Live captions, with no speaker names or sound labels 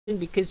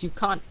because you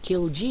can't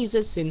kill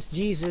Jesus, since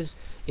Jesus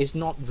is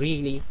not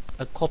really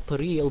a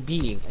corporeal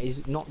being,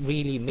 is not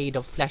really made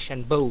of flesh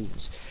and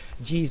bones.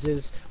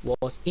 Jesus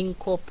was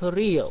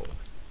incorporeal.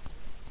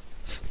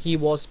 He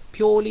was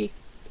purely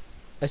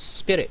a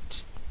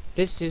spirit.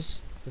 This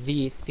is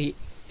the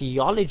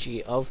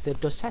theology of the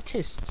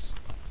Docetists.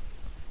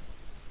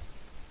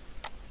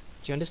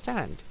 Do you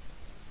understand?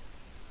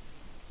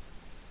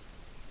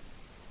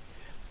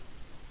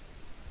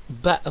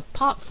 But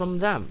apart from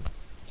them,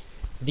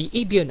 the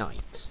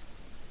Ebionites,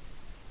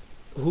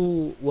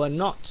 who were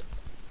not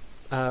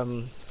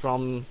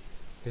from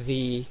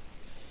the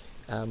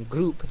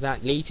group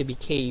that later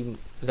became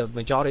the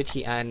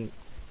majority and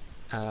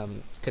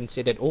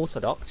considered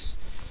orthodox,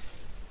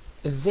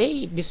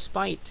 they,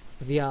 despite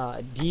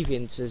their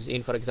deviances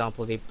in, for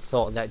example, they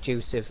thought that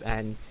Joseph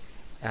and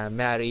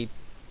Mary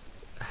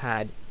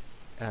had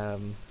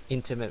an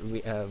intimate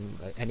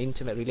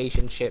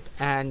relationship,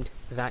 and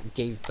that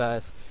gave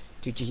birth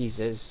to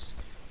Jesus.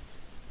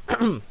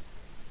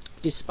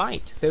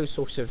 Despite those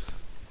sorts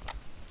of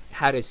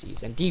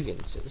heresies and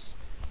deviances,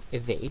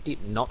 they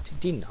did not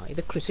deny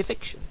the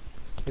crucifixion.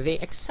 They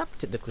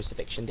accepted the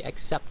crucifixion. They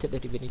accepted the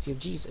divinity of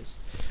Jesus.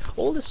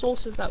 All the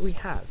sources that we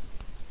have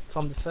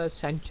from the 1st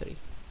century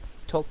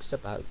talks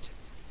about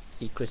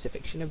the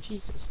crucifixion of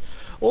Jesus.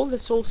 All the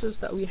sources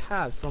that we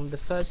have from the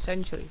 1st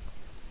century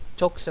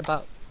talks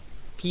about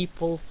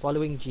people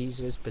following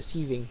Jesus,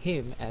 perceiving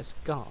him as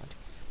God,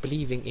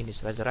 believing in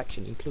his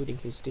resurrection, including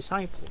his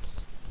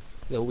disciples,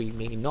 though we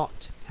may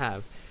not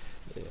have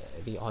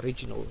the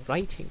original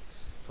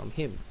writings from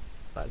him.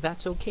 But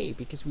that's okay,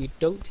 because we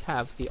don't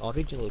have the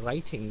original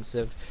writings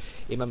of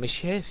Imam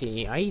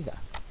Shafi'i either.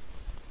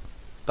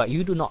 But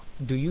you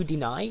do you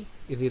deny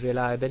the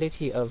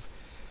reliability of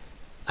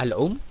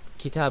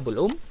Kitab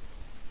al-Umm?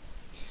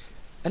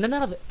 And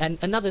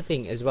another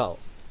thing as well,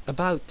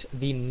 about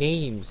the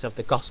names of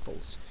the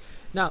Gospels.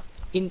 Now,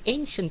 in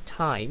ancient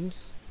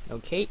times,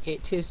 okay,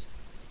 it is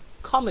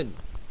common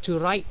to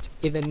write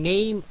in the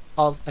name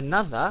of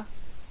another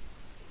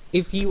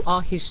if you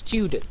are his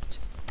student.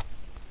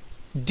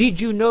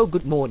 Did you know,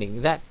 good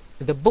morning, that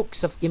the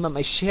books of Imam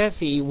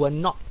Shafi'i were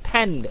not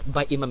penned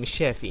by Imam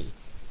Shafi'i,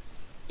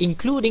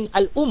 including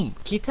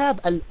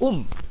Kitab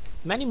al-Umm?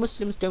 Many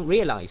Muslims don't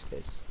realize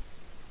this.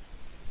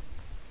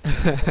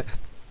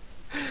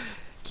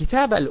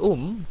 Kitab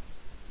al-Umm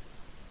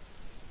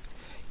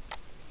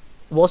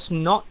was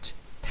not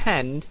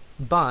penned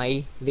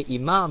by the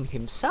Imam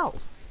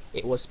himself.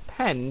 It was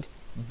penned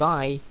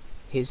by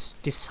his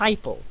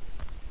disciple,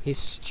 his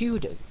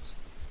student.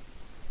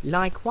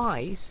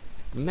 Likewise,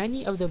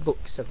 many of the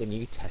books of the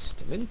New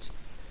Testament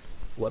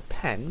were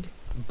penned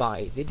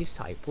by the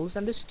disciples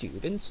and the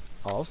students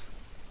of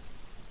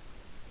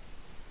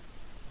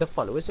the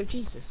followers of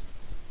Jesus,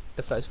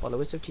 the first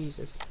followers of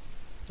Jesus.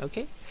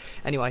 Okay?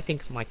 Anyway, I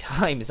think my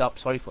time is up.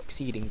 Sorry for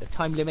exceeding the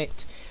time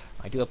limit.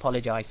 I do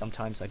apologize.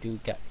 Sometimes I do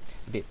get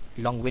a bit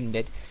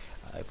long-winded.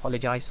 I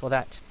apologize for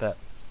that, but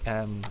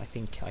I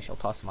think I shall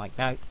pass the mic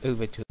now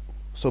over to...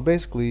 So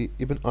basically,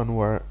 Ibn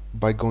Anwar,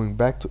 by going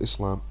back to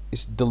Islam,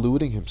 is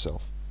deluding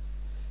himself,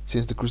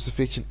 since the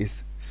crucifixion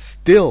is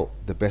still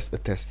the best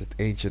attested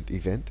ancient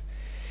event,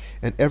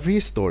 and every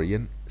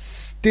historian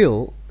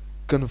still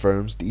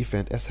confirms the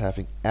event as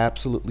having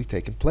absolutely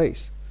taken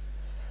place.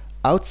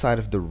 Outside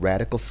of the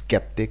radical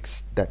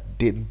skeptics that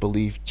didn't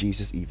believe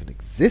Jesus even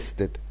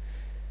existed,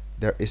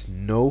 there is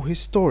no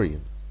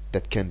historian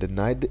that can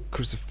deny the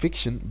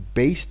crucifixion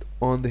based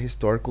on the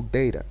historical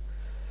data.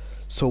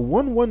 So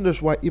one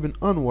wonders why Ibn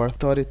Anwar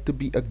thought it to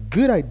be a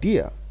good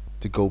idea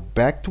to go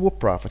back to a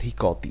prophet he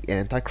called the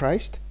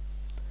Antichrist,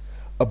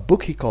 a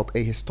book he called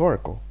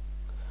ahistorical,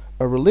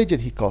 a religion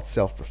he called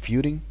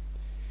self-refuting,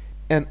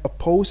 and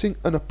opposing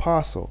an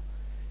apostle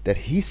that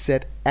he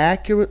said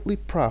accurately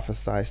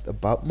prophesied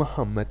about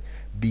Muhammad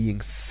being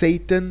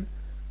Satan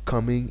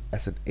coming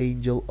as an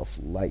angel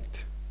of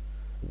light.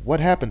 What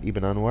happened,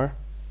 Ibn Anwar?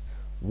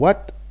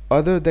 What,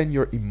 other than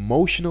your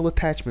emotional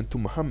attachment to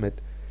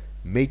Muhammad,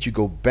 made you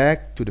go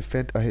back to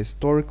defend a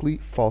historically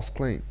false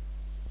claim?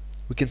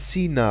 We can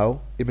see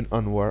now Ibn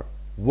Anwar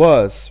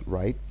was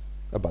right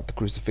about the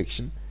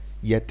crucifixion,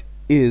 yet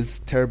is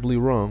terribly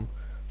wrong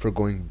for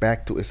going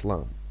back to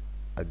Islam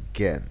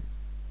again.